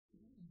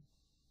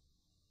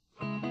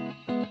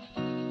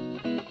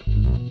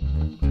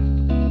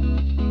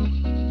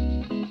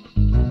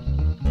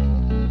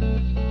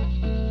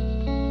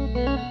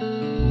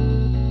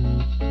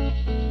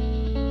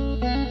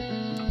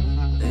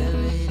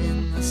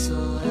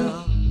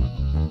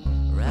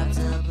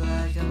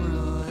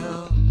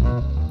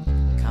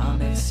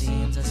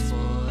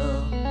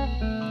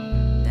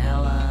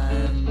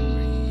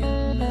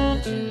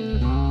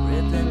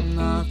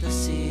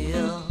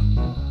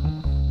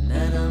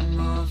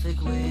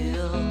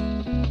squeal,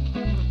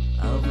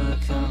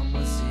 overcome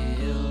with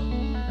zeal.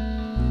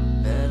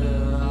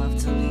 Better off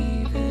to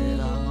leave it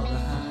all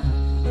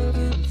behind.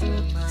 Looking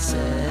through my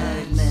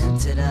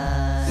segmented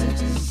eyes,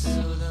 sifting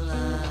through the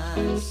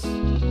lies.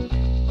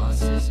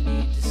 Monsters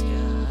need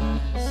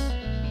disguise,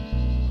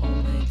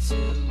 only to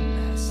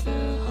mask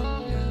their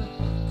hunger.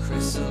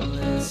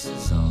 Chrysalis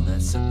is all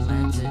that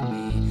supplanted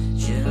me.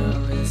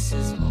 Generous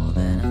is more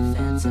than a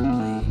phantom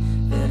plea.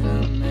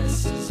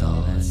 Venomous is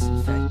all that's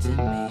infected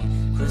me.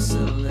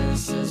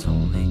 Chrysalis is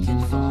only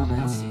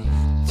conformity.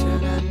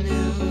 Turn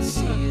anew,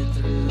 see it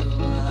through.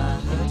 I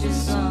heard your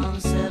song,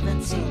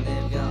 17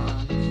 they've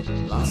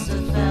gone. Lost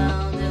or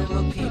found, and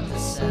repeat the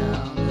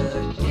sound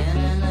again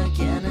and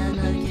again and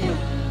again.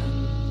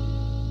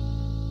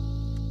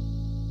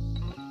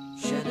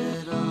 Shed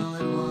it all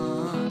at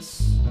once,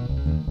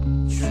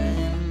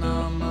 drain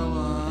all my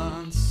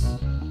wants.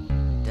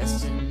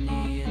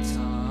 Destiny it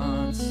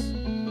taunts.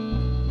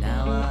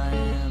 Now I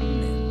am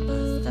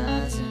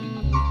empathizing.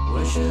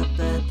 Worship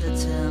at the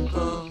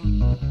temple,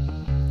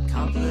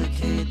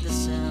 complicate the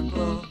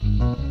simple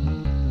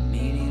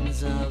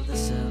meanings of the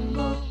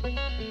symbol.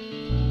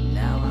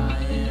 Now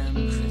I am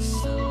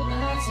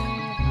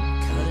crystallizing,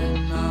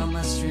 cutting all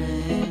my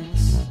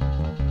strings.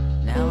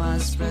 Now I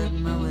spread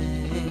my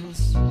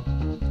wings.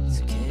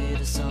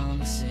 Cicada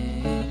Song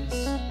sings.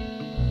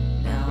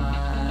 Now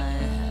I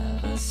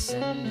have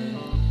ascended.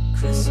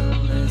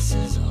 Chrysalis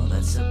is all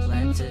that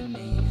supplanted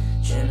me.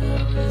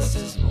 Generous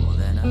is more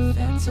than a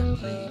phantom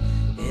plea.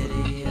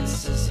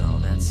 Hideous is all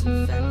that's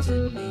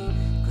infected me.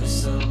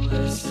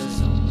 Chrysalis is